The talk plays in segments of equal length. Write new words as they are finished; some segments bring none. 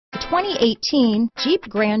2018 Jeep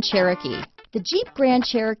Grand Cherokee. The Jeep Grand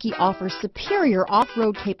Cherokee offers superior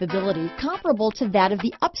off-road capability comparable to that of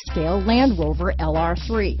the upscale Land Rover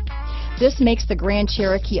LR3. This makes the Grand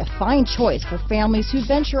Cherokee a fine choice for families who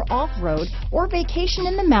venture off-road or vacation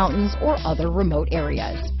in the mountains or other remote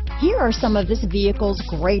areas. Here are some of this vehicle's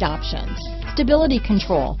great options: stability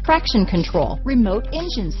control, traction control, remote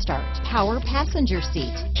engine start, power passenger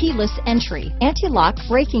seat, keyless entry, anti-lock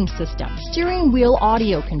braking system, steering wheel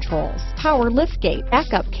audio controls, power liftgate,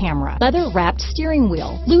 backup camera, leather-wrapped steering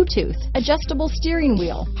wheel, Bluetooth, adjustable steering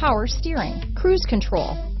wheel, power steering, cruise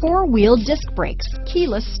control, four-wheel disc brakes,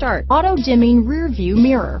 keyless start, auto-dimming rear-view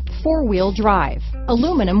mirror, four-wheel drive,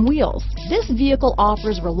 aluminum wheels. This vehicle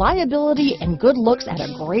offers reliability and good looks at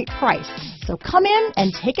a great price. So come in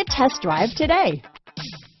and take a test drive today.